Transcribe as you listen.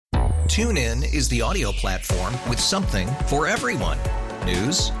TuneIn is the audio platform with something for everyone.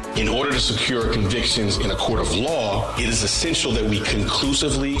 News. In order to secure convictions in a court of law, it is essential that we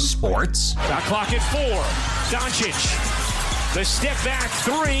conclusively. Sports. Shot clock at 4. Doncic. The step back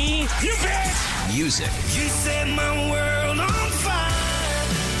 3. You bet. Music. You set my world on fire.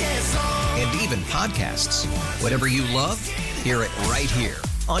 Yes, and even podcasts. Whatever you love, hear it right here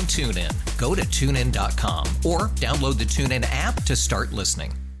on TuneIn. Go to TuneIn.com or download the TuneIn app to start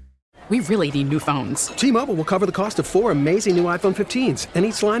listening. We really need new phones. T-Mobile will cover the cost of 4 amazing new iPhone 15s, and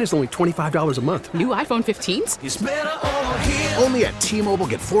each line is only $25 a month. New iPhone 15s? It's better over here. Only at T-Mobile,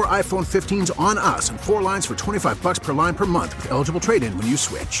 get 4 iPhone 15s on us and 4 lines for $25 per line per month with eligible trade-in when you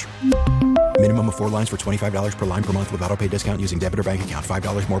switch. Minimum of 4 lines for $25 per line per month with autopay discount using debit or bank account.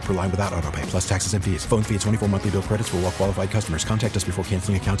 $5 more per line without autopay, plus taxes and fees. Phone fee at 24 monthly bill credits for well-qualified customers. Contact us before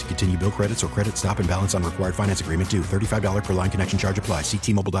canceling account to continue bill credits or credit stop and balance on required finance agreement due. $35 per line connection charge applies. See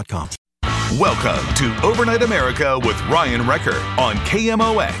T-Mobile.com. Welcome to Overnight America with Ryan Recker on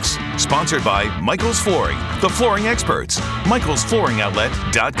KMOX. Sponsored by Michael's Flooring, the flooring experts.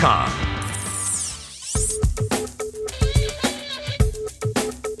 MichaelsFlooringOutlet.com.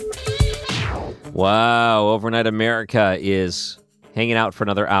 Wow, Overnight America is hanging out for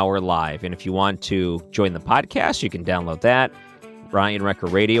another hour live. And if you want to join the podcast, you can download that. Ryan Recker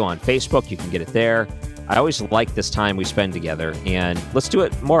Radio on Facebook, you can get it there. I always like this time we spend together, and let's do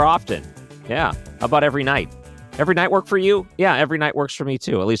it more often. Yeah. How about every night? Every night work for you? Yeah, every night works for me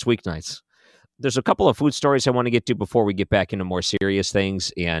too, at least weeknights. There's a couple of food stories I want to get to before we get back into more serious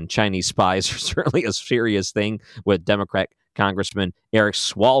things, and Chinese spies are certainly a serious thing with Democrat Congressman Eric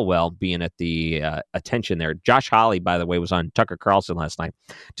Swalwell being at the attention there. Josh Hawley, by the way, was on Tucker Carlson last night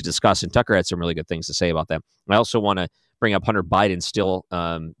to discuss, and Tucker had some really good things to say about that. I also want to bring up Hunter Biden still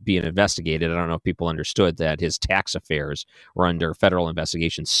being investigated. I don't know if people understood that his tax affairs were under federal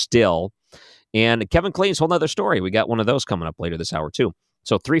investigation still. And Kevin Clayton's whole nother story. We got one of those coming up later this hour, too.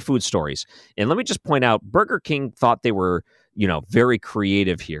 So 3 food stories. And let me just point out, Burger King thought they were, very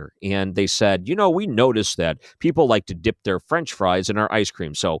creative here. And they said, we noticed that people like to dip their French fries in our ice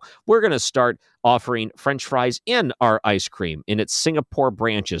cream. So we're going to start offering French fries in our ice cream. In its Singapore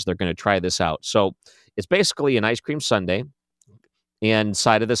branches, they're going to try this out. So it's basically an ice cream sundae. And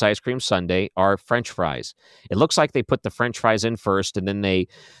inside of this ice cream sundae are French fries. It looks like they put the French fries in first, and then they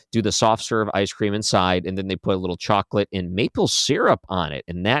do the soft serve ice cream inside, and then they put a little chocolate and maple syrup on it.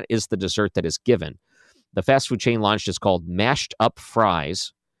 And that is the dessert that is given. The fast food chain launched is called Mashed Up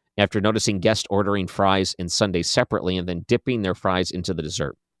Fries after noticing guests ordering fries and sundaes separately and then dipping their fries into the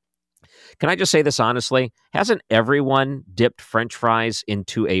dessert. Can I just say this honestly? Hasn't everyone dipped French fries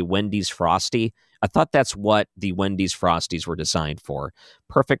into a Wendy's Frosty? I thought that's what the Wendy's Frosties were designed for.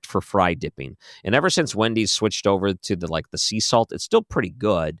 Perfect for fry dipping. And ever since Wendy's switched over to the sea salt, it's still pretty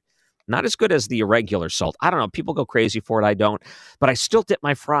good. Not as good as the irregular salt. I don't know. People go crazy for it. I don't. But I still dip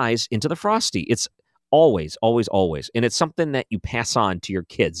my fries into the Frosty. It's always, always, always. And it's something that you pass on to your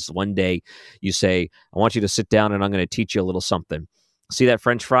kids. One day you say, I want you to sit down and I'm going to teach you a little something. See that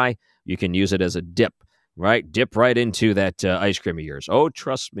French fry? You can use it as a dip, right? Dip right into that ice cream of yours. Oh,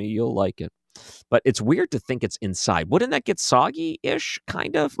 trust me, you'll like it. But it's weird to think it's inside. Wouldn't that get soggy-ish,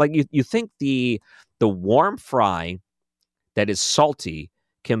 kind of? Like you think the warm fry that is salty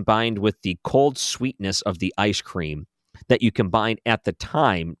combined with the cold sweetness of the ice cream that you combine at the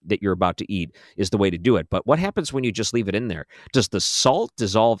time that you're about to eat is the way to do it. But what happens when you just leave it in there? Does the salt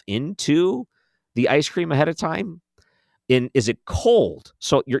dissolve into the ice cream ahead of time? Is it cold?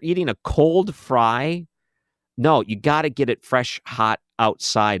 So you're eating a cold fry? No, you got to get it fresh, hot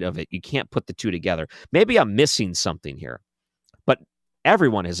outside of it. You can't put the two together. Maybe I'm missing something here, but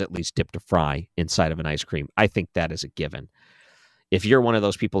everyone has at least dipped a fry inside of an ice cream. I think that is a given. If you're one of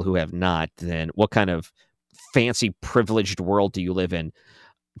those people who have not, then what kind of fancy privileged world do you live in?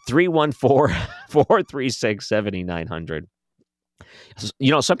 314-436-7900.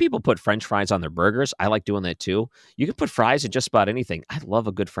 Some people put French fries on their burgers. I like doing that too. You can put fries in just about anything. I love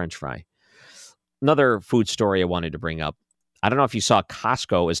a good French fry. Another food story I wanted to bring up. I don't know if you saw,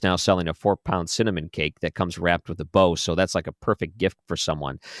 Costco is now selling a 4-pound cinnamon cake that comes wrapped with a bow. So that's like a perfect gift for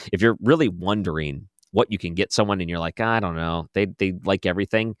someone. If you're really wondering what you can get someone and you're like, I don't know, they like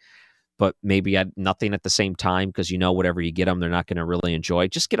everything, but maybe nothing at the same time because whatever you get them, they're not going to really enjoy.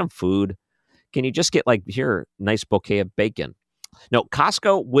 Just get them food. Can you just get nice bouquet of bacon? No,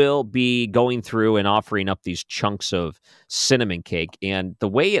 Costco will be going through and offering up these chunks of cinnamon cake. And the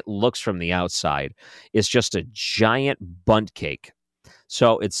way it looks from the outside is just a giant bundt cake.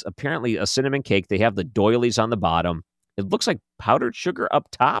 So it's apparently a cinnamon cake. They have the doilies on the bottom. It looks like powdered sugar up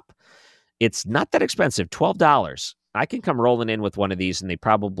top. It's not that expensive, $12. I can come rolling in with one of these, and they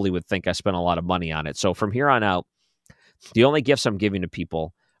probably would think I spent a lot of money on it. So from here on out, the only gifts I'm giving to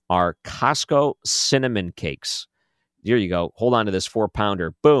people are Costco cinnamon cakes. Here you go. Hold on to this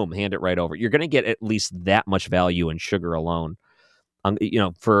 4-pounder. Boom, hand it right over. You're going to get at least that much value in sugar alone.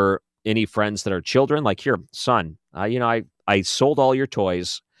 For any friends that are children, like, here, son, I sold all your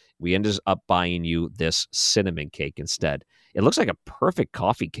toys. We ended up buying you this cinnamon cake instead. It looks like a perfect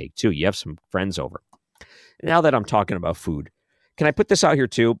coffee cake, too. You have some friends over. Now that I'm talking about food, can I put this out here,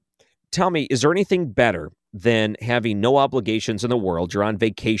 too? Tell me, is there anything better than having no obligations in the world? You're on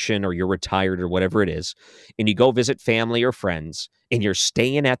vacation or you're retired or whatever it is, and you go visit family or friends, and you're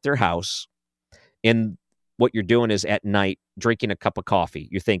staying at their house, and what you're doing is at night drinking a cup of coffee.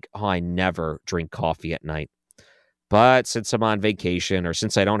 You think, oh, I never drink coffee at night. But since I'm on vacation, or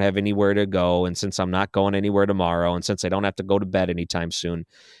since I don't have anywhere to go, and since I'm not going anywhere tomorrow, and since I don't have to go to bed anytime soon,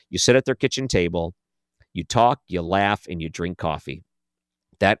 you sit at their kitchen table, you talk, you laugh, and you drink coffee.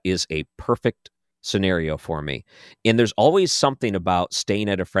 That is a perfect scenario for me. And there's always something about staying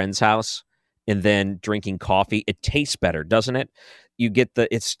at a friend's house and then drinking coffee. It tastes better, doesn't it? You get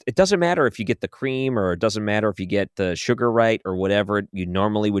it doesn't matter if you get the cream, or it doesn't matter if you get the sugar right, or whatever you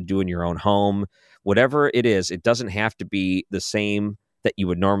normally would do in your own home. Whatever it is, it doesn't have to be the same that you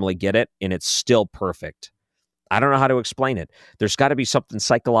would normally get it, and it's still perfect. I don't know how to explain it. There's got to be something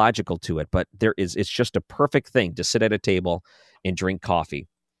psychological to it, but it's just a perfect thing to sit at a table and drink coffee,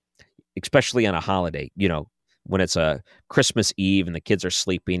 especially on a holiday, when it's a Christmas Eve and the kids are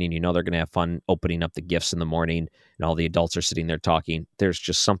sleeping and they're going to have fun opening up the gifts in the morning and all the adults are sitting there talking. There's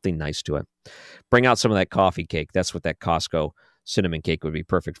just something nice to it. Bring out some of that coffee cake. That's what that Costco cinnamon cake would be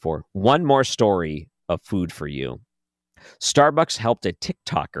perfect for. One more story of food for you. Starbucks helped a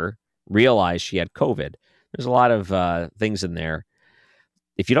TikToker realize she had COVID. There's a lot of things in there.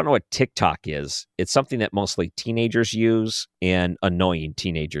 If you don't know what TikTok is, it's something that mostly teenagers use and annoying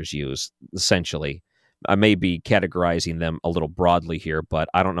teenagers use, essentially. I may be categorizing them a little broadly here, but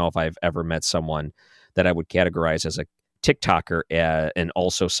I don't know if I've ever met someone that I would categorize as a TikToker and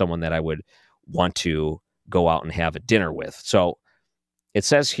also someone that I would want to go out and have a dinner with. So it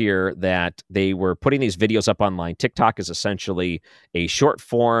says here that they were putting these videos up online. TikTok is essentially a short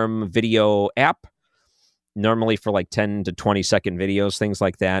form video app, normally for like 10 to 20 second videos, things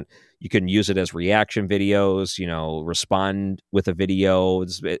like that. You can use it as reaction videos, respond with a video.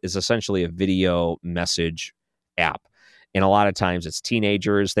 It's essentially a video message app. And a lot of times it's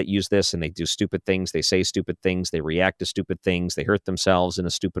teenagers that use this, and they do stupid things. They say stupid things. They react to stupid things. They hurt themselves in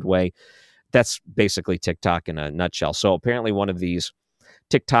a stupid way. That's basically TikTok in a nutshell. So apparently one of these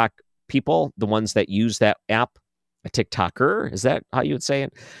TikTok people, the ones that use that app, a TikToker, is that how you would say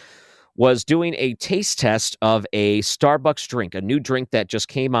it, was doing a taste test of a Starbucks drink, a new drink that just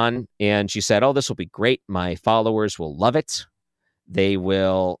came on. And she said, oh, this will be great. My followers will love it. They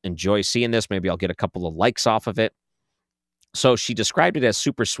will enjoy seeing this. Maybe I'll get a couple of likes off of it. So she described it as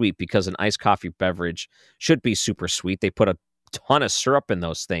super sweet because an iced coffee beverage should be super sweet. They put a ton of syrup in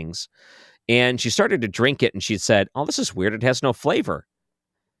those things. And she started to drink it, and she said, oh, this is weird. It has no flavor.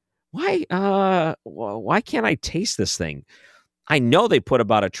 Why can't I taste this thing? I know they put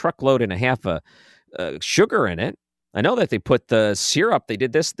about a truckload and a half of sugar in it. I know that they put the syrup. They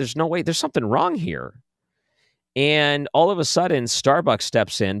did this. There's no way. There's something wrong here. And all of a sudden, Starbucks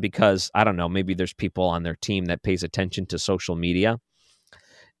steps in because, I don't know, maybe there's people on their team that pays attention to social media.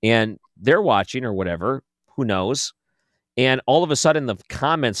 And they're watching or whatever. Who knows? And all of a sudden, the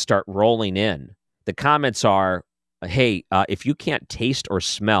comments start rolling in. The comments are, hey, if you can't taste or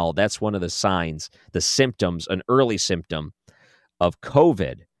smell, that's one of the signs, the symptoms, an early symptom of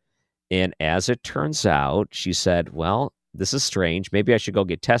COVID. And as it turns out, she said, well, this is strange. Maybe I should go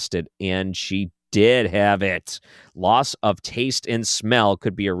get tested. And she did have it. Loss of taste and smell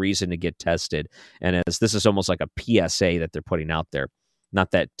could be a reason to get tested. And as this is almost like a PSA that they're putting out there.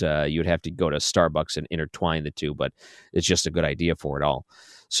 Not that you'd have to go to Starbucks and intertwine the two, but it's just a good idea for it all.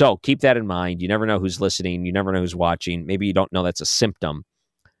 So keep that in mind. You never know who's listening. You never know who's watching. Maybe you don't know that's a symptom,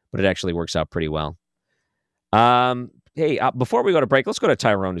 but it actually works out pretty well. Hey, before we go to break, let's go to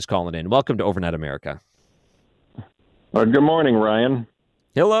Tyrone, who's calling in. Welcome to Overnight America. Good morning, Ryan.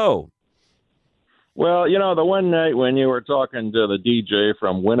 Hello. Well, the one night when you were talking to the DJ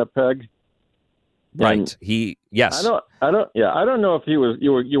from Winnipeg, right? Yes. I don't know if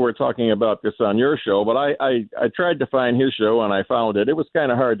you were talking about this on your show, but I tried to find his show and I found it. It was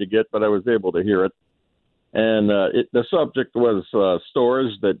kind of hard to get, but I was able to hear it. And the subject was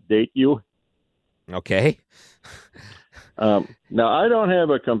stores that date you. Okay. Now, I don't have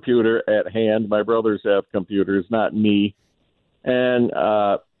a computer at hand. My brothers have computers, not me. And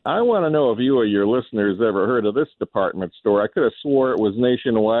I want to know if you or your listeners ever heard of this department store. I could have swore it was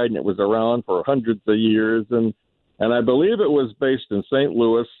nationwide and it was around for hundreds of years, and I believe it was based in St.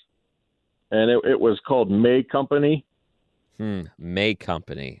 Louis, and it was called May Company. May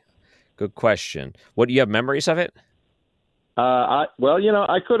Company. Good question. What, do you have memories of it? I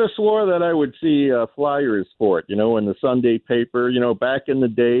could have swore that I would see flyers for it, in the Sunday paper, back in the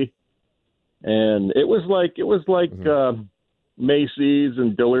day, and it was like Macy's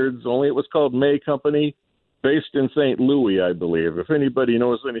and Dillard's, only it was called May Company, based in St. Louis, I believe. If anybody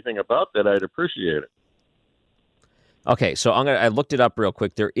knows anything about that, I'd appreciate it. Okay, so I looked it up real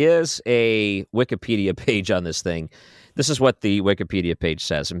quick. There is a Wikipedia page on this thing. This is what the Wikipedia page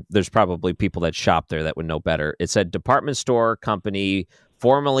says, and there's probably people that shop there that would know better. It said department store company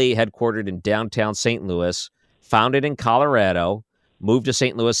formerly headquartered in downtown St. Louis, founded in Colorado, moved to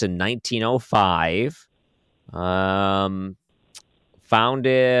St. Louis in 1905.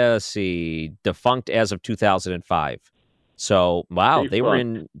 Founded, defunct as of 2005. So, wow, they were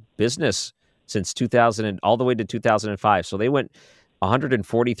in business since 2000 all the way to 2005. So they went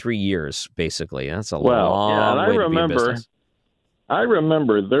 143 years, basically. That's a long way to be in business. I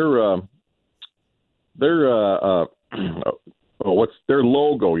remember their what's their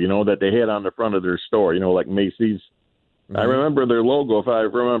logo, that they had on the front of their store, like Macy's. Mm-hmm. I remember their logo, if I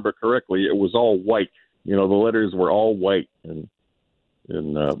remember correctly, it was all white. The letters were all white, and it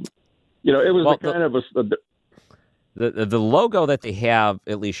was the logo that they have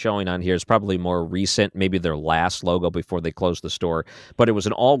at least showing on here is probably more recent, maybe their last logo before they closed the store. But it was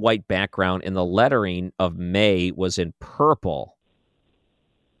an all white background, and the lettering of May was in purple.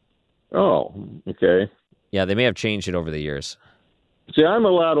 Oh, okay. Yeah, they may have changed it over the years. See, I'm a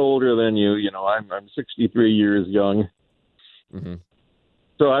lot older than you. I'm 63 years young. Mm-hmm.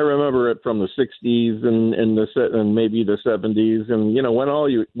 So I remember it from the 60s and maybe the 70s, and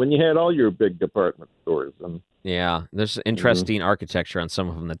when you had all your big department stores. And yeah, there's interesting architecture on some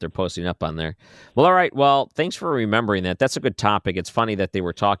of them that they're posting up on there. Well, all right. Well, thanks for remembering that. That's a good topic. It's funny that they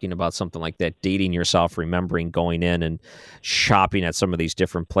were talking about something like that, dating yourself, remembering going in and shopping at some of these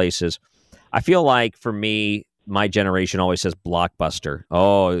different places. I feel like for me, my generation always says Blockbuster.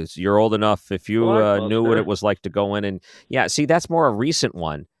 Oh, you're old enough if you knew what it was like to go in. And yeah, see, that's more a recent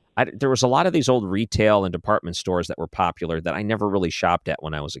one. There was a lot of these old retail and department stores that were popular that I never really shopped at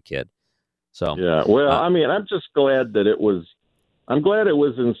when I was a kid. So yeah, well, I'm just glad that I'm glad it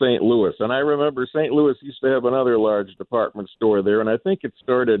was in St. Louis. And I remember St. Louis used to have another large department store there, and I think it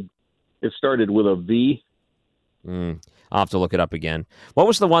started with a V. I'll have to look it up again. What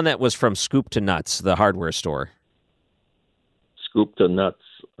was the one that was from Scoop to Nuts, the hardware store? Scoop to Nuts.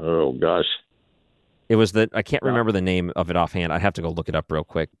 Oh, gosh. It was I can't remember the name of it offhand. I'd have to go look it up real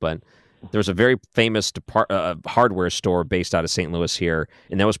quick. But there was a very famous hardware store based out of St. Louis here,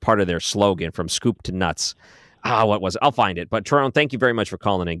 and that was part of their slogan, from Scoop to Nuts. What was it? I'll find it. But, Tyrone, thank you very much for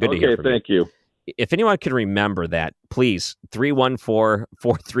calling in. Good to hear from you. Thank you. If anyone can remember that, please,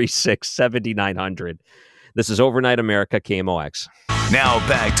 314-436-7900. This is Overnight America, KMOX. Now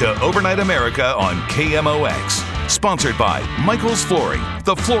back to Overnight America on KMOX. Sponsored by Michael's Flooring,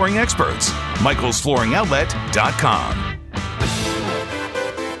 the flooring experts. MichaelsFlooringOutlet.com.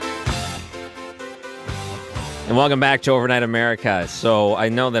 And welcome back to Overnight America. So I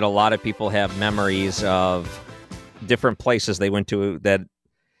know that a lot of people have memories of different places they went to that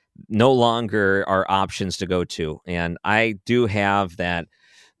no longer are options to go to. And I do have that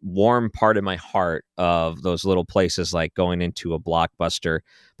warm part of my heart of those little places like going into a Blockbuster.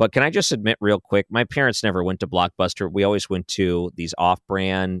 But can I just admit real quick, my parents never went to Blockbuster. We always went to these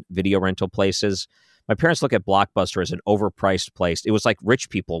off-brand video rental places. My parents look at Blockbuster as an overpriced place. It was like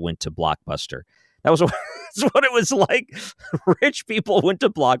rich people went to Blockbuster. That was what it was like. Rich people went to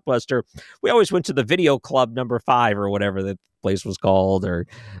Blockbuster. We always went to the Video Club number 5 or whatever that place was called, or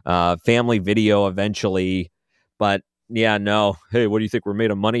Family Video eventually. But yeah, no. Hey, what do you think? We're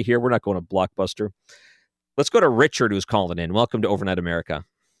made of money here? We're not going to Blockbuster. Let's go to Richard, who's calling in. Welcome to Overnight America.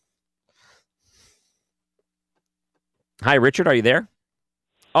 Hi, Richard. Are you there?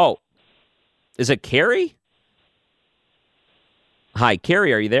 Oh, is it Carrie? Hi,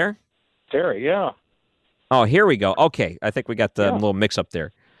 Carrie. Are you there? Terry, yeah. Oh, here we go. Okay. I think we got the little mix up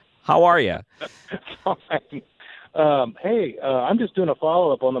there. How are you? Fine. Hey, I'm just doing a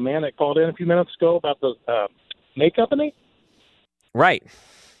follow-up on the man that called in a few minutes ago about the May Company? Right.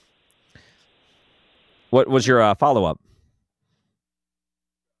 What was your follow-up?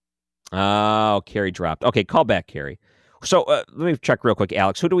 Oh, Carrie dropped. Okay, call back, Carrie. So let me check real quick,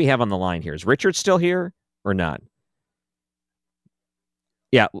 Alex. Who do we have on the line here? Is Richard still here or not?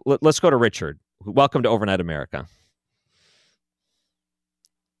 Yeah, let's go to Richard. Welcome to Overnight America.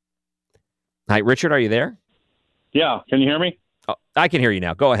 Hi, Richard, are you there? Yeah, can you hear me? Oh, I can hear you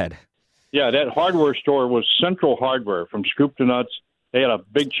now. Go ahead. Yeah, that hardware store was Central Hardware from Scoop to Nuts. They had a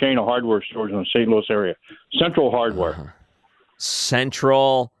big chain of hardware stores in the St. Louis area. Central Hardware.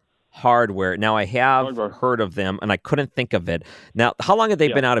 Central Hardware. Now, I have heard of them, and I couldn't think of it. Now, how long have they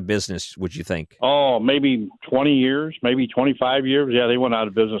been out of business, would you think? Oh, maybe 20 years, maybe 25 years. Yeah, they went out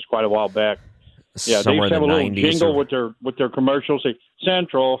of business quite a while back. Yeah, somewhere they used to have a little 90s jingle with their commercials, say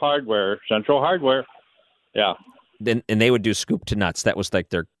Central Hardware, Central Hardware. Yeah. And they would do Scoop to Nuts. That was like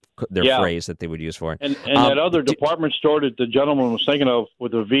their phrase that they would use for it. And that other department store that the gentleman was thinking of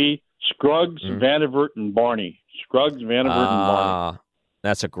with a V, Scruggs, Vanderbilt, and Barney. Scruggs, Vanderbilt, and Barney.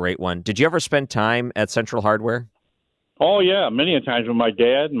 That's a great one. Did you ever spend time at Central Hardware? Oh, yeah, many a times with my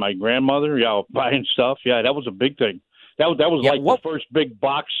dad and my grandmother, buying stuff. Yeah, that was a big thing. That was the first big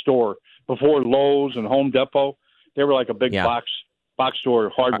box store before Lowe's and Home Depot. They were like a big box store,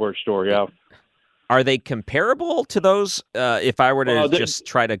 hardware store, yeah. Are they comparable to those? If I were to just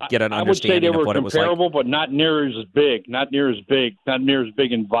try to get an understanding of what it was like, I would say they were comparable, but not near as big. Not near as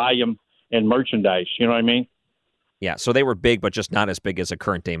big in volume and merchandise. You know what I mean? Yeah. So they were big, but just not as big as a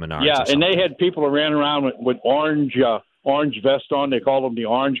current day Menards. Yeah, and they had people who ran around with orange vest on. They called them the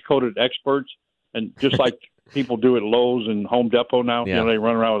orange coated experts, and just like people do at Lowe's and Home Depot now. Yeah. You know, they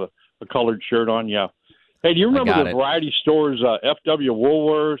run around with a colored shirt on. Yeah. Hey, do you remember the variety stores? F.W.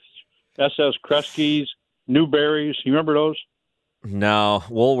 Woolworth. SS Kresge's, Newberry's. You remember those? No.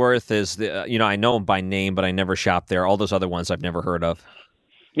 Woolworth is, I know them by name, but I never shopped there. All those other ones I've never heard of.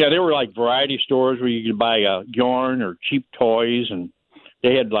 Yeah, they were like variety stores where you could buy yarn or cheap toys, and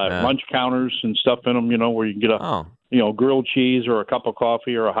they had lunch counters and stuff in them, where you can get a grilled cheese or a cup of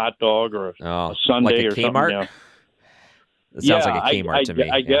coffee or a hot dog or a sundae like a Kmart? Something. It sounds like a Kmart to me.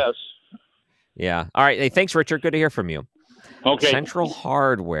 I guess. Yeah. All right. Hey, thanks, Richard. Good to hear from you. Okay. Central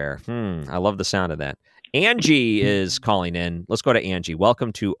Hardware. I love the sound of that. Angie is calling in. Let's go to Angie.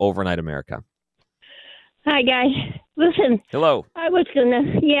 Welcome to Overnight America. Hi, guys. Listen. Hello. I was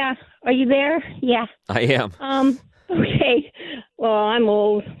are you there? Yeah. I am. Okay. Well, I'm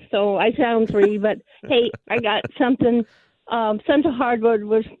old, so I sound 3, but hey, I got something. Central Hardware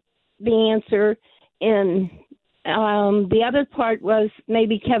was the answer, and the other part was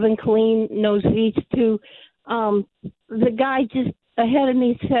maybe Kevin Killeen knows these two. The guy just ahead of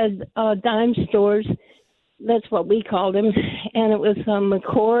me said dime stores. That's what we called him. And it was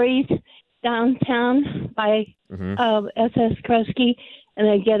McCory's downtown by SS Kresge. And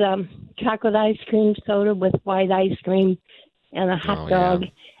I get a chocolate ice cream soda with white ice cream and a hot dog.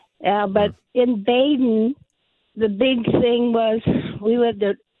 But in Baden, the big thing was we lived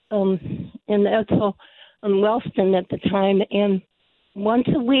at in Edsel and Wellston at the time. And once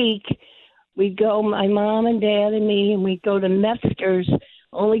a week, we'd go, my mom and dad and me, and we'd go to Metzger's,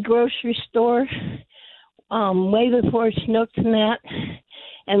 only grocery store, way before Schnucks and that,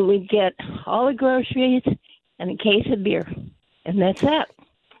 and we'd get all the groceries and a case of beer, and that's it.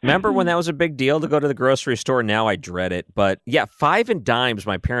 Remember when that was a big deal to go to the grocery store? Now I dread it. But yeah, 5 and dimes,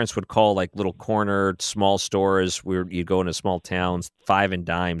 my parents would call like little corner, small stores where you go into small towns, 5 and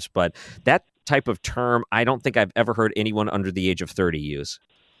dimes. But that type of term, I don't think I've ever heard anyone under the age of 30 use.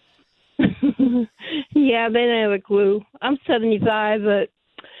 Yeah, they didn't have a clue. I'm 75, but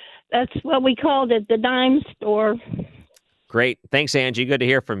that's what we called it, the dime store. Great. Thanks, Angie. Good to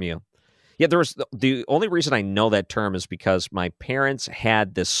hear from you. Yeah, there was the only reason I know that term is because my parents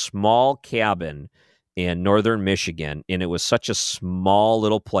had this small cabin in northern Michigan, and it was such a small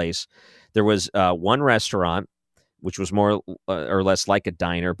little place. There was one restaurant, which was more or less like a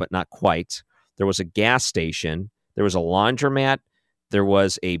diner, but not quite. There was a gas station. There was a laundromat. There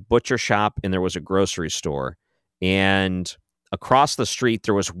was a butcher shop, and there was a grocery store. And across the street,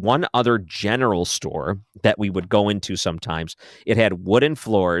 there was one other general store that we would go into sometimes. It had wooden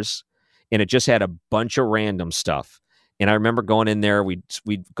floors, and it just had a bunch of random stuff. And I remember going in there. We'd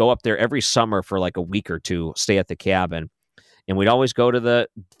go up there every summer for like a week or two, stay at the cabin. And we'd always go to the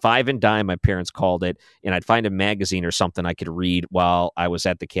 5 and dime, my parents called it, and I'd find a magazine or something I could read while I was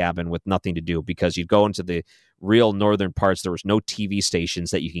at the cabin with nothing to do, because you'd go into the real northern parts. There was no TV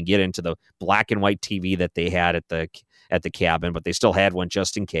stations that you can get into the black and white TV that they had at the cabin, but they still had one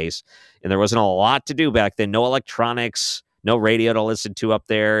just in case. And there wasn't a lot to do back then. No electronics, no radio to listen to up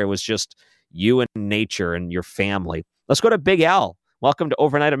there. It was just you and nature and your family. Let's go to Big Al. Welcome to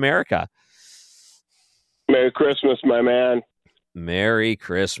Overnight America. Merry Christmas, my man. Merry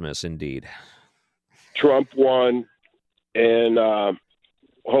Christmas, indeed. Trump won, and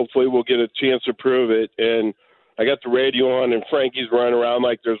hopefully we'll get a chance to prove it. And I got the radio on, and Frankie's running around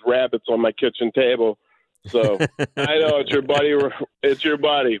like there's rabbits on my kitchen table. So I know it's your buddy. It's your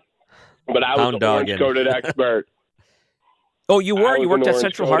buddy. But I was an orange-coated expert. Oh, you were? You worked at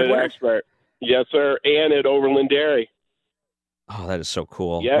Central Hardware? Expert. Yes, sir, and at Overland Dairy. Oh, that is so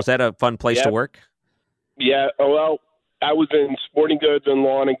cool. Yep. Was that a fun place to work? Yeah, well, I was in sporting goods and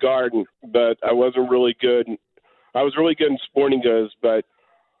lawn and garden, but I wasn't really good. I was really good in sporting goods, but,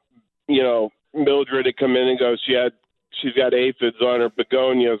 you know, Mildred had come in and go, she's got aphids on her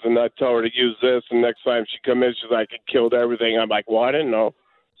begonias, and I told her to use this, and next time she come in, she's like, it killed everything. I'm like, well, I didn't know.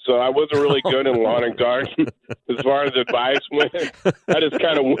 So I wasn't really good in lawn and garden as far as advice went. I just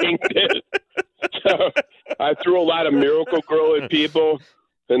kind of winged it. So I threw a lot of Miracle Grow at people,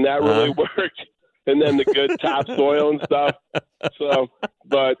 and that really worked. And then the good topsoil and stuff. So,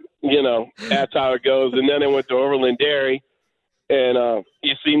 but, you know, that's how it goes. And then I went to Overland Dairy, and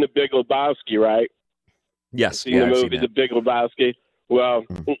you've seen The Big Lebowski, right? Yes. Seen the movie The Big Lebowski? Well,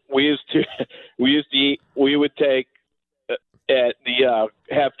 we used to eat, we would take at the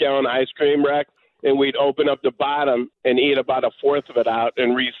half-gallon ice cream rack, and we'd open up the bottom and eat about a fourth of it out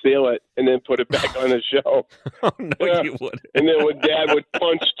and reseal it and then put it back on the shelf. Oh, no, you wouldn't. And then when Dad would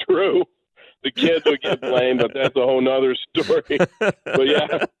punch through, the kids would get blamed, but that's a whole nother story. But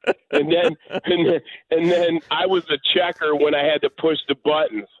yeah, and then I was a checker when I had to push the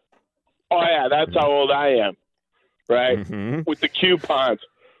buttons. Oh yeah, that's how old I am, right? Mm-hmm. With the coupons.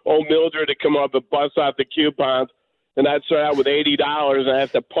 Old Mildred would come up and bust out the coupons, and I'd start out with $80, and I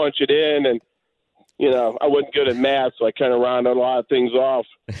have to punch it in, and you know I wasn't good at math, so I kind of rounded a lot of things off,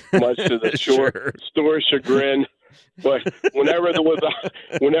 much to the store chagrin. But whenever there was a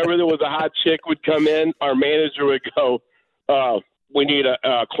hot chick would come in, our manager would go, "We need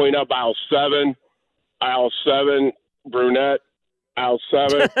a clean up aisle 7, brunette, aisle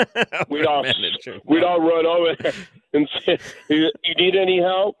 7." We'd all run over there and say, "You need any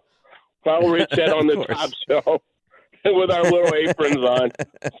help?" I'll reach that on the top shelf with our little aprons on.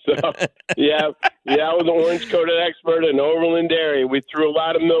 So yeah, I was an orange-coated expert in Overland Dairy. We threw a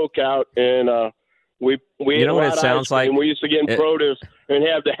lot of milk out, and we you know what it sounds like? We used to get in produce and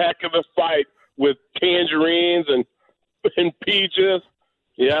have the heck of a fight with tangerines and peaches.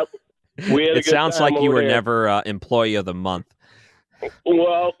 Yep. We had it sounds like you were never employee of the month.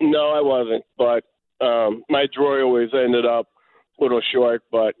 Well, no, I wasn't. But my drawer always ended up a little short,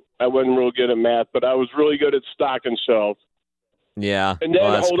 but I wasn't real good at math. But I was really good at stocking shelves. Yeah. And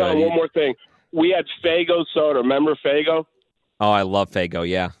then, hold on, one more thing. We had Faygo soda. Remember Faygo? Oh, I love Faygo,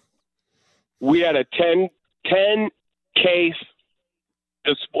 yeah. We had a 10-case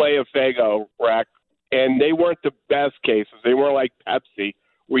display of Faygo rack, and they weren't the best cases. They weren't like Pepsi,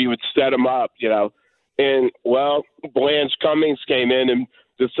 where you would set them up, you know. And, well, Blanche Cummings came in and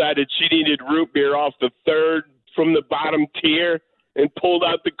decided she needed root beer off the third from the bottom tier and pulled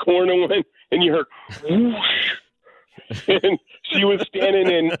out the corner one, and you heard whoosh. And she was standing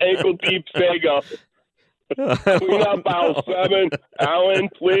in ankle-deep Faygo. Clean up aisle 7. Alan,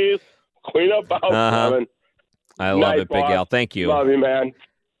 please. Clean up aisle 7. I love it, Big Al. Thank you. Love you, man.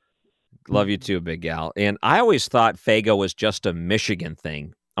 Love you too, Big Al. And I always thought Faygo was just a Michigan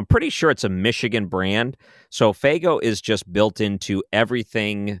thing. I'm pretty sure it's a Michigan brand. So Faygo is just built into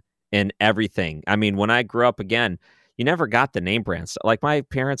everything and everything. I mean, when I grew up, again, you never got the name brands. Like my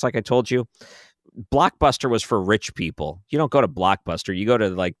parents, like I told you, Blockbuster was for rich people. You don't go to Blockbuster. You go to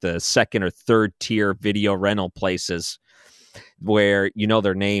like the second or third tier video rental places where you know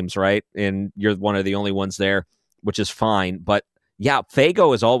their names, right? And you're one of the only ones there, which is fine. But yeah,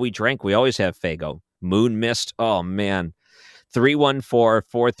 Faygo is all we drank. We always have Faygo. Moon Mist. Oh, man.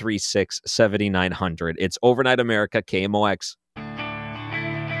 314-436-7900. It's Overnight America, KMOX.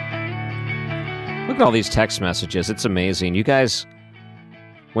 Look at all these text messages. It's amazing. You guys,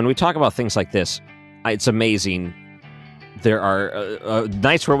 when we talk about things like this, it's amazing. There are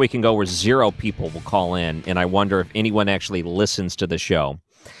nights where we can go where 0 people will call in, and I wonder if anyone actually listens to the show.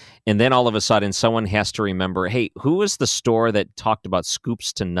 And then all of a sudden, someone has to remember, hey, who was the store that talked about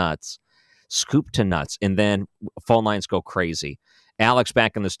scoops to nuts? Scoop to nuts. And then phone lines go crazy. Alex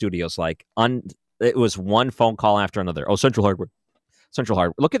back in the studio is like, it was one phone call after another. Oh, Central Hardware. Central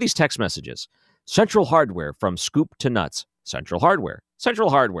Hardware. Look at these text messages. Central Hardware, from scoop to nuts. Central Hardware. Central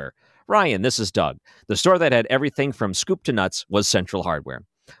Hardware. Ryan, this is Doug. The store that had everything from scoop to nuts was Central Hardware.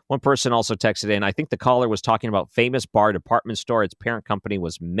 One person also texted in, I think the caller was talking about Famous Bar department store. Its parent company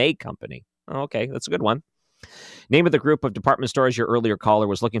was May Company. Oh, okay, that's a good one. Name of the group of department stores your earlier caller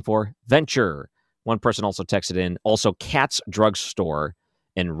was looking for, Venture. One person also texted in, also Katz Drug Store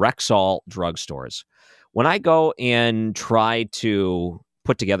and Rexall Drug Stores. When I go and try to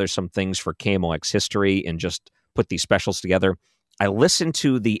put together some things for KMOX history and just put these specials together, I listen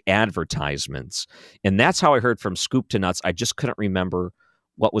to the advertisements. And that's how I heard from Scoop to Nuts. I just couldn't remember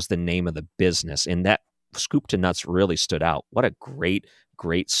what was the name of the business. And that Scoop to Nuts really stood out. What a great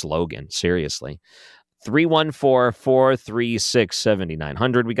slogan. Seriously.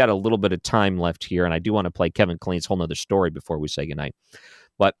 314-436-7900. We got a little bit of time left here, and I do want to play Kevin Killian's whole nother story before we say goodnight.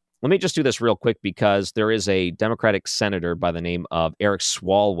 But let me just do this real quick because there is a Democratic senator by the name of Eric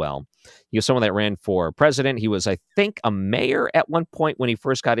Swalwell. He was someone that ran for president. He was, I think, a mayor at one point when he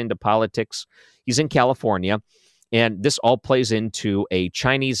first got into politics. He's in California, and this all plays into a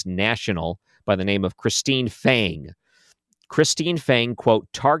Chinese national by the name of Christine Fang. Christine Fang, quote,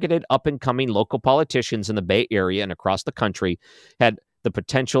 targeted up-and-coming local politicians in the Bay Area and across the country, had the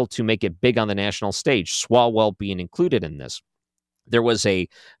potential to make it big on the national stage, Swalwell being included in this. There was a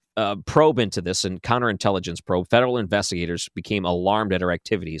probe into this, and counterintelligence probe. Federal investigators became alarmed at her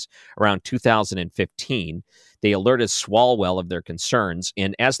activities around 2015. They alerted Swalwell of their concerns,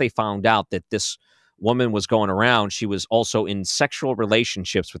 and as they found out that this woman was going around, she was also in sexual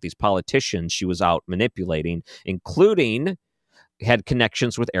relationships with these politicians she was out manipulating, including had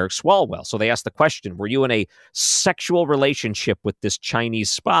connections with Eric Swalwell. So they asked the question, were you in a sexual relationship with this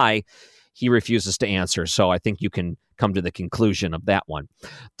Chinese spy? He refuses to answer. So I think you can come to the conclusion of that one.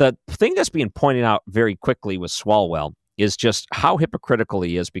 The thing that's being pointed out very quickly with Swalwell is just how hypocritical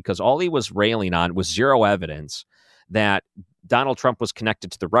he is, because all he was railing on was zero evidence that Donald Trump was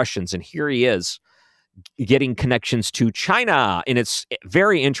connected to the Russians. And here he is getting connections to China. And it's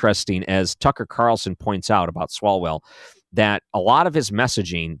very interesting, as Tucker Carlson points out about Swalwell, that a lot of his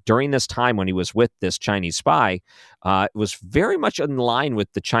messaging during this time when he was with this Chinese spy was very much in line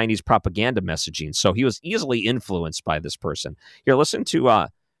with the Chinese propaganda messaging. So he was easily influenced by this person. Here, listen to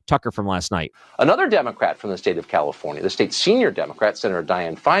Tucker from last night. Another Democrat from the state of California, the state's senior Democrat, Senator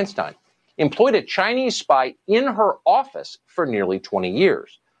Dianne Feinstein, employed a Chinese spy in her office for nearly 20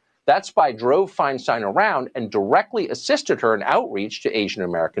 years. That spy drove Feinstein around and directly assisted her in outreach to Asian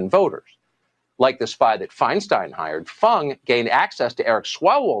American voters. Like the spy that Feinstein hired, Fung gained access to Eric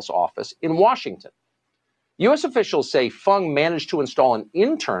Swalwell's office in Washington. U.S. officials say Fung managed to install an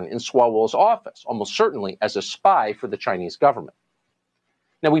intern in Swalwell's office, almost certainly as a spy for the Chinese government.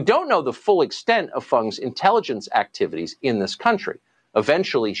 Now, we don't know the full extent of Fung's intelligence activities in this country.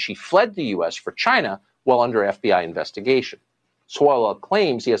 Eventually, she fled the U.S. for China while under FBI investigation. Swalwell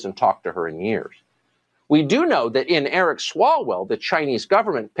claims he hasn't talked to her in years. We do know that in Eric Swalwell, the Chinese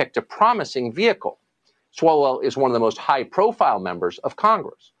government picked a promising vehicle. Swalwell is one of the most high-profile members of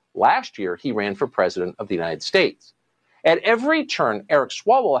Congress. Last year, he ran for president of the United States. At every turn, Eric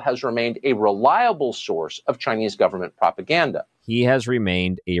Swalwell has remained a reliable source of Chinese government propaganda. He has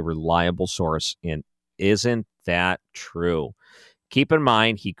remained a reliable source, and isn't that true? Keep in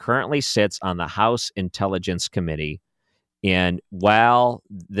mind, he currently sits on the House Intelligence Committee, and while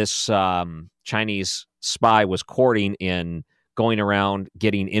this Chinese spy was courting and going around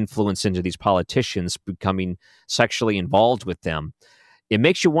getting influence into these politicians, becoming sexually involved with them, it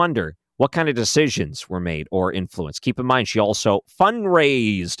makes you wonder what kind of decisions were made or influenced. Keep in mind, she also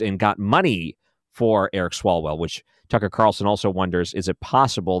fundraised and got money for Eric Swalwell, which Tucker Carlson also wonders, is it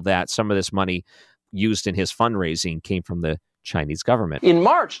possible that some of this money used in his fundraising came from the Chinese government? In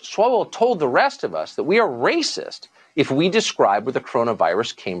March, Swalwell told the rest of us that we are racist if we describe where the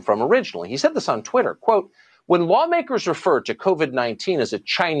coronavirus came from originally. He said this on Twitter, quote, when lawmakers refer to COVID-19 as a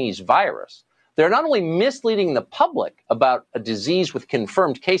Chinese virus, they're not only misleading the public about a disease with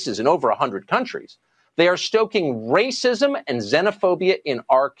confirmed cases in over 100 countries, they are stoking racism and xenophobia in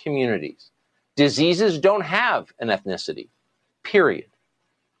our communities. Diseases don't have an ethnicity, period.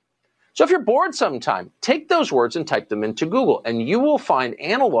 So if you're bored sometime, take those words and type them into Google, and you will find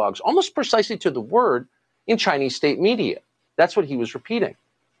analogs almost precisely to the word in Chinese state media. That's what he was repeating.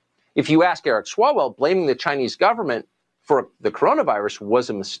 If you ask Eric Swalwell, blaming the Chinese government for the coronavirus was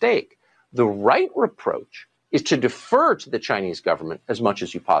a mistake. The right reproach is to defer to the Chinese government as much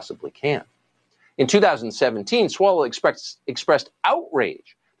as you possibly can. In 2017, Swalwell expressed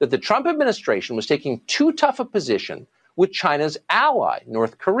outrage that the Trump administration was taking too tough a position with China's ally,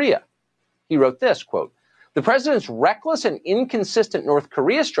 North Korea. He wrote this, quote, the president's reckless and inconsistent North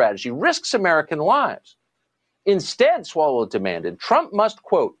Korea strategy risks American lives. Instead, Swalwell demanded, Trump must,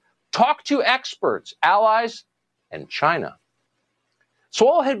 quote, talk to experts, allies, and China.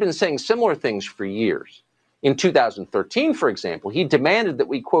 Swalwell had been saying similar things for years. In 2013, for example, he demanded that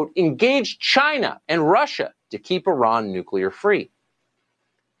we, quote, engage China and Russia to keep Iran nuclear free.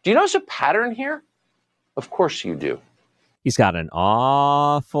 Do you notice a pattern here? Of course you do. He's got an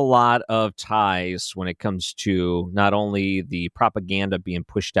awful lot of ties when it comes to not only the propaganda being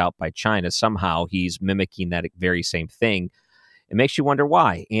pushed out by China, somehow he's mimicking that very same thing. It makes you wonder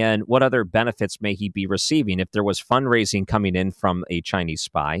why and what other benefits may he be receiving if there was fundraising coming in from a Chinese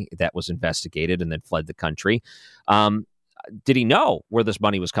spy that was investigated and then fled the country. Did he know where this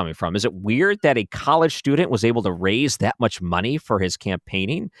money was coming from? Is it weird that a college student was able to raise that much money for his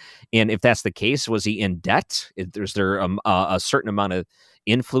campaigning? And if that's the case, was he in debt? Is there a certain amount of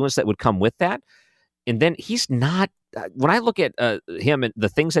influence that would come with that? And then he's not, when I look at him and the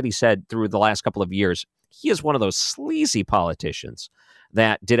things that he said through the last couple of years, he is one of those sleazy politicians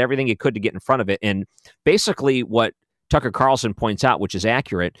that did everything he could to get in front of it. And basically what Tucker Carlson points out, which is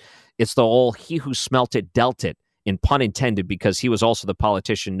accurate, it's the whole he who smelt it dealt it, in pun intended, because he was also the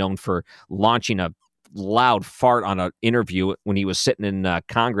politician known for launching a loud fart on an interview when he was sitting in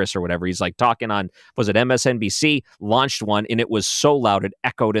Congress or whatever. He's like talking on, was it MSNBC, launched one, and it was so loud it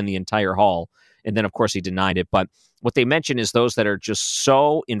echoed in the entire hall. And then, of course, he denied it. But what they mention is those that are just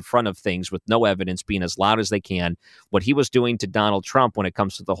so in front of things with no evidence, being as loud as they can. What he was doing to Donald Trump when it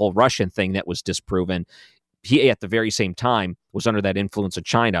comes to the whole Russian thing that was disproven, he, at the very same time, was under that influence of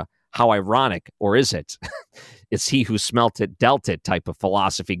China. How ironic, or is it? It's he who smelt it, dealt it type of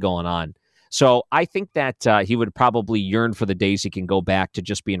philosophy going on. So I think that he would probably yearn for the days he can go back to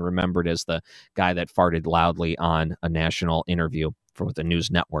just being remembered as the guy that farted loudly on a national interview with the news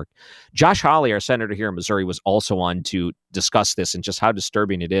network. Josh Hawley, our senator here in Missouri, was also on to discuss this and just how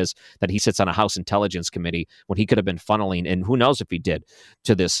disturbing it is that he sits on a House Intelligence Committee when he could have been funneling, and who knows if he did,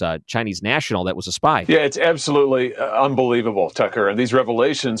 to this Chinese national that was a spy. Yeah, it's absolutely unbelievable, Tucker. And these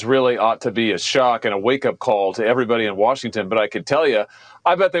revelations really ought to be a shock and a wake-up call to everybody in Washington. But I can tell you,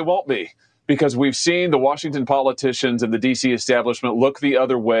 I bet they won't be. Because we've seen the Washington politicians and the D.C. establishment look the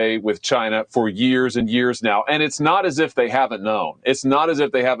other way with China for years and years now. And it's not as if they haven't known. It's not as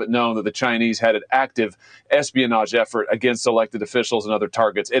if they haven't known that the Chinese had an active espionage effort against elected officials and other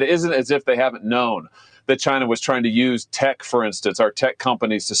targets. It isn't as if they haven't known that China was trying to use tech, for instance, our tech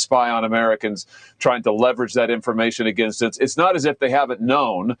companies to spy on Americans, trying to leverage that information against us. It's not as if they haven't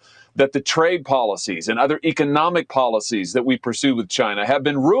known that the trade policies and other economic policies that we pursue with China have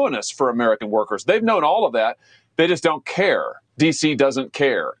been ruinous for American workers. They've known all of that. They just don't care. D.C. doesn't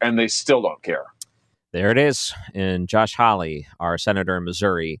care, and they still don't care. There it is. And Josh Hawley, our senator in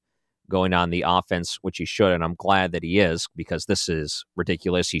Missouri, going on the offense, which he should, and I'm glad that he is, because this is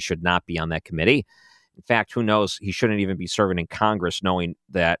ridiculous. He should not be on that committee. In fact, who knows, he shouldn't even be serving in Congress, knowing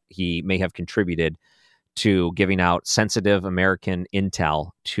that he may have contributed to giving out sensitive American intel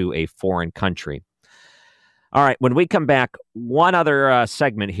to a foreign country. All right, when we come back, one other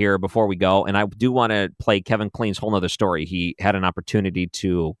segment here before we go, and I do want to play Kevin Klein's whole other story. He had an opportunity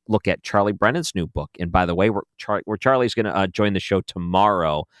to look at Charlie Brennan's new book. And by the way, Charlie's going to join the show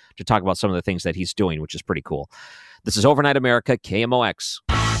tomorrow to talk about some of the things that he's doing, which is pretty cool. This is Overnight America, KMOX.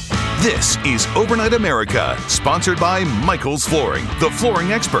 This is Overnight America, sponsored by Michael's Flooring, the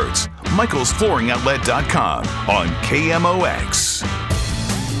flooring experts. MichaelsFlooringoutlet.com on KMOX.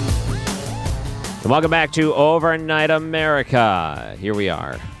 And welcome back to Overnight America. Here we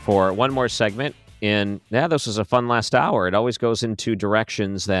are for one more segment. And yeah, this was a fun last hour. It always goes into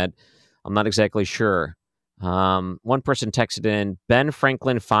directions that I'm not exactly sure. One person texted in, Ben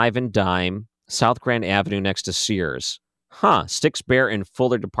Franklin 5 and Dime, South Grand Avenue next to Sears. Sticks Bear and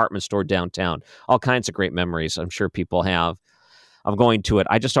Fuller Department Store downtown. All kinds of great memories I'm sure people have of going to it.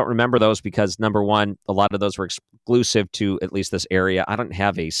 I just don't remember those because, number one, a lot of those were exclusive to at least this area. I don't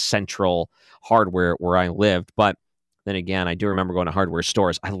have a central hardware where I lived, but then again, I do remember going to hardware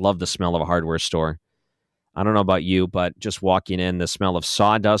stores. I love the smell of a hardware store. I don't know about you, but just walking in, the smell of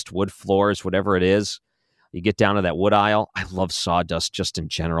sawdust, wood floors, whatever it is, you get down to that wood aisle. I love sawdust just in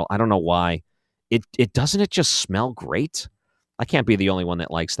general. I don't know why. It doesn't it just smell great? I can't be the only one that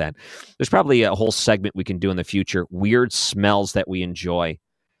likes that. There's probably a whole segment we can do in the future. Weird smells that we enjoy.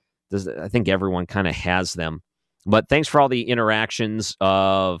 I think everyone kind of has them. But thanks for all the interactions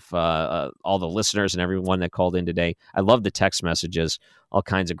of all the listeners and everyone that called in today. I love the text messages. All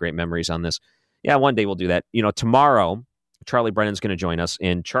kinds of great memories on this. Yeah, one day we'll do that. Tomorrow, Charlie Brennan's going to join us.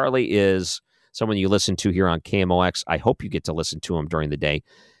 And Charlie is someone you listen to here on KMOX. I hope you get to listen to him during the day.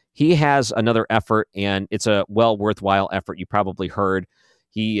 He has another effort, and it's a worthwhile effort. You probably heard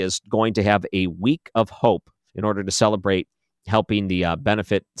he is going to have a week of hope in order to celebrate helping the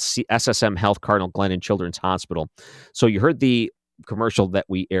benefit SSM Health Cardinal Glennon Children's Hospital. So you heard the commercial that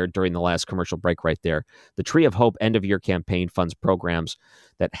we aired during the last commercial break right there. The Tree of Hope end-of-year campaign funds programs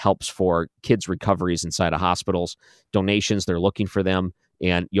that helps for kids' recoveries inside of hospitals, donations, they're looking for them.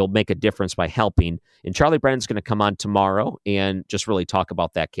 And you'll make a difference by helping. And Charlie Brennan's going to come on tomorrow and just really talk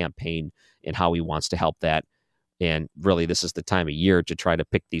about that campaign and how he wants to help that. And really, this is the time of year to try to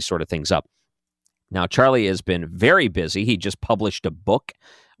pick these sort of things up. Now, Charlie has been very busy. He just published a book.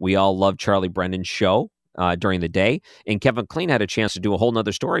 We all love Charlie Brendan's show during the day. And Kevin Kleen had a chance to do a whole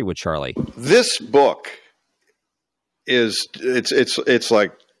nother story with Charlie. This book it's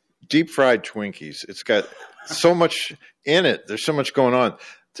like deep fried Twinkies. It's got so much in it. There's so much going on.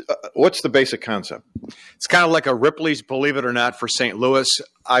 What's the basic concept? It's kind of like a Ripley's Believe It or Not for St. Louis.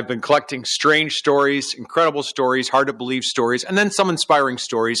 I've been collecting strange stories, incredible stories, hard to believe stories, and then some inspiring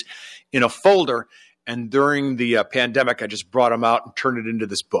stories in a folder. And during the pandemic, I just brought them out and turned it into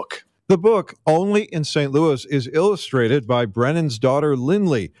this book. The book, Only in St. Louis, is illustrated by Brennan's daughter,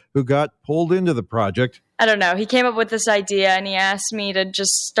 Lindley, who got pulled into the project. I don't know. He came up with this idea, and he asked me to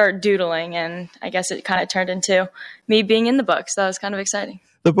just start doodling, and I guess it kind of turned into me being in the book, so that was kind of exciting.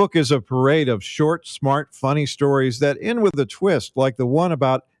 The book is a parade of short, smart, funny stories that end with a twist, like the one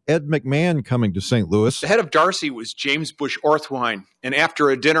about Ed McMahon coming to St. Louis. The head of Darcy was James Bush Orthwine, and after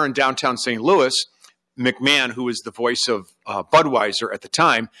a dinner in downtown St. Louis, McMahon, who was the voice of Budweiser at the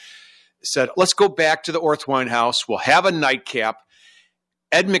time, said, let's go back to the Orthwine house. We'll have a nightcap.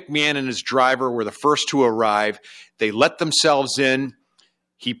 Ed McMahon and his driver were the first to arrive. They let themselves in.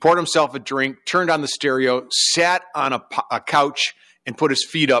 He poured himself a drink, turned on the stereo, sat on a couch, and put his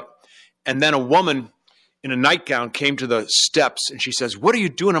feet up. And then a woman in a nightgown came to the steps, and she says, what are you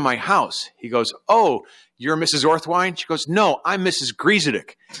doing in my house? He goes, oh, you're Mrs. Orthwine? She goes, no, I'm Mrs.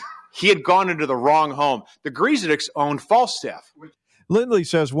 Griesedick. He had gone into the wrong home. The Griesedicks owned Falstaff. Lindley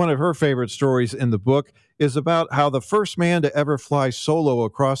says one of her favorite stories in the book is about how the first man to ever fly solo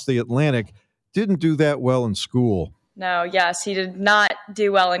across the Atlantic didn't do that well in school. No, yes, he did not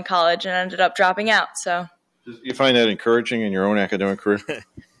do well in college and ended up dropping out. So, do you find that encouraging in your own academic career?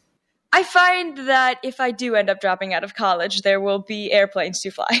 I find that if I do end up dropping out of college, there will be airplanes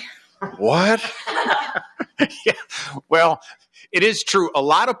to fly. What? Yeah. Well, it is true. A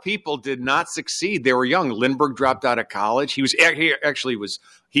lot of people did not succeed. They were young. Lindbergh dropped out of college.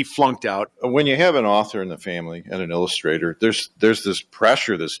 He flunked out. When you have an author in the family and an illustrator, there's this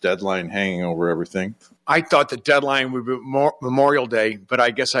pressure, this deadline hanging over everything. I thought the deadline would be Memorial Day, but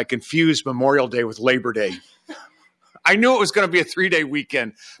I guess I confused Memorial Day with Labor Day. I knew it was going to be a 3-day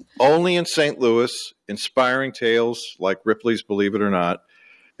weekend. Only in St. Louis, inspiring tales like Ripley's Believe It or Not.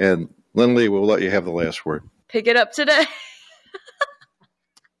 And Lindley, we'll let you have the last word. Pick it up today.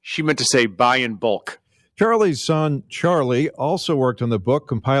 She meant to say buy in bulk. Charlie's son, Charlie, also worked on the book,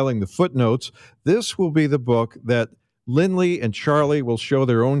 compiling the footnotes. This will be the book that Lindley and Charlie will show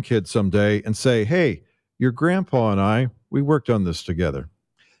their own kids someday and say, hey, your grandpa and I, we worked on this together.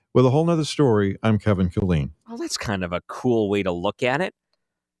 With a whole nother story, I'm Kevin Killeen. Well, that's kind of a cool way to look at it.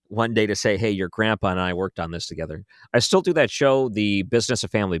 One day to say, hey, your grandpa and I worked on this together. I still do that show, the Business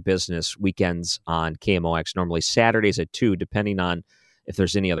of Family Business, weekends on KMOX, normally Saturdays at 2, depending on if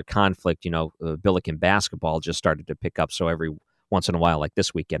there's any other conflict. Billiken basketball just started to pick up, so every once in a while, like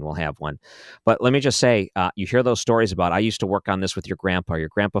this weekend, we'll have one. But let me just say, you hear those stories about, I used to work on this with your grandpa. Your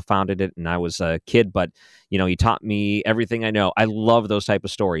grandpa founded it, and I was a kid, but, he taught me everything I know. I love those type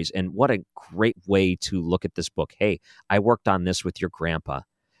of stories, and what a great way to look at this book. Hey, I worked on this with your grandpa.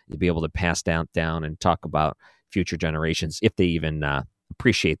 To be able to pass down and talk about future generations, if they even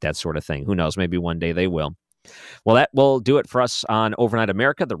appreciate that sort of thing. Who knows? Maybe one day they will. Well, that will do it for us on Overnight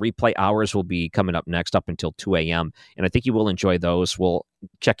America. The replay hours will be coming up next up until 2 a.m., and I think you will enjoy those. We'll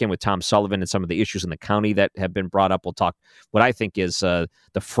check in with Tom Sullivan and some of the issues in the county that have been brought up. We'll talk what I think is the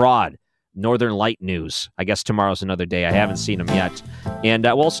fraud, Northern Light news. I guess tomorrow's another day. I haven't seen them yet. And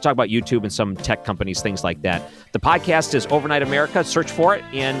we'll also talk about YouTube and some tech companies, things like that. The podcast is Overnight America. Search for it,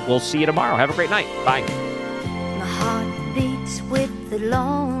 and we'll see you tomorrow. Have a great night. Bye. My heart beats with the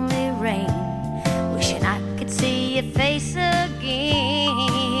lonely rain, wishing I could see your face again.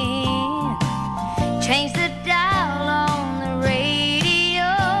 Change the dial on the radio,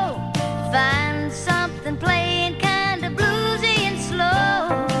 find something playing kind of bluesy and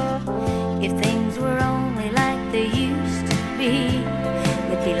slow. If things were only like they used to be,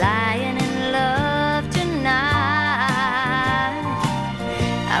 we'd be lying in love tonight.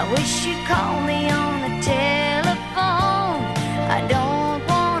 I wish you'd call me on the telephone. I don't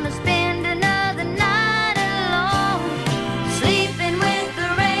want to spend another night alone, sleeping with the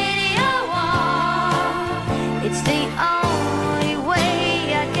radio on. It's the only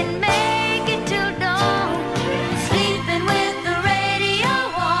way I can make it till dawn, sleeping with the radio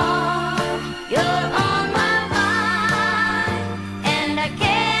on. You're on my mind, and I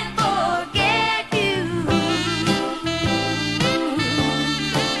can't forget you.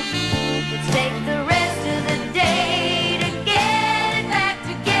 Let's take the rest of the day to get it back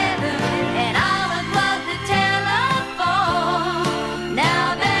together, and I'll unplug the telephone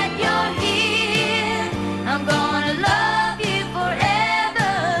now that you're here.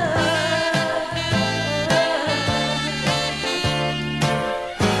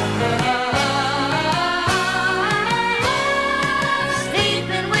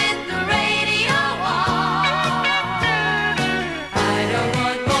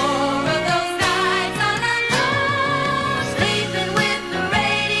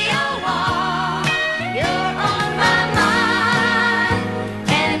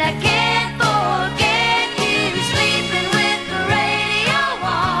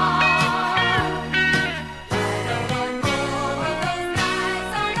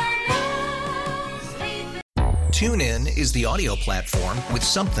 is the audio platform with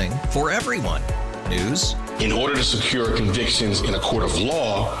something for everyone. News. In order to secure convictions in a court of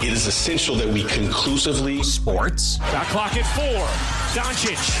law, it is essential that we conclusively. Sports. Shot clock at 4.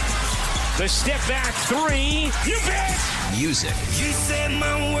 Doncic. The step back 3. You bet. Music. You set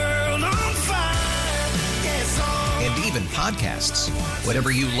my world on fire. Yes, and even podcasts.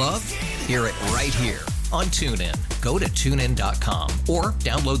 Whatever you love, hear it right here on TuneIn. Go to TuneIn.com or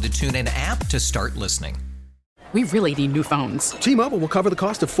download the TuneIn app to start listening. We really need new phones. T-Mobile will cover the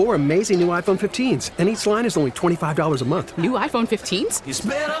cost of 4 amazing new iPhone 15s, and each line is only $25 a month. New iPhone 15s? It's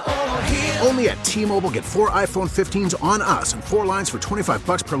better over here. Only at T-Mobile, get 4 iPhone 15s on us and 4 lines for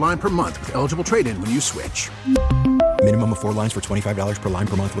 $25 per line per month with eligible trade-in when you switch. Minimum of 4 lines for $25 per line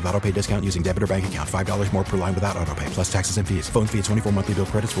per month with autopay discount using debit or bank account. $5 more per line without autopay, plus taxes and fees. Phone fee at 24 monthly bill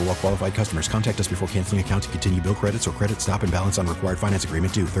credits for well-qualified customers. Contact us before canceling account to continue bill credits or credit stop and balance on required finance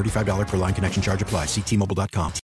agreement due. $35 per line connection charge applies. See T-Mobile.com.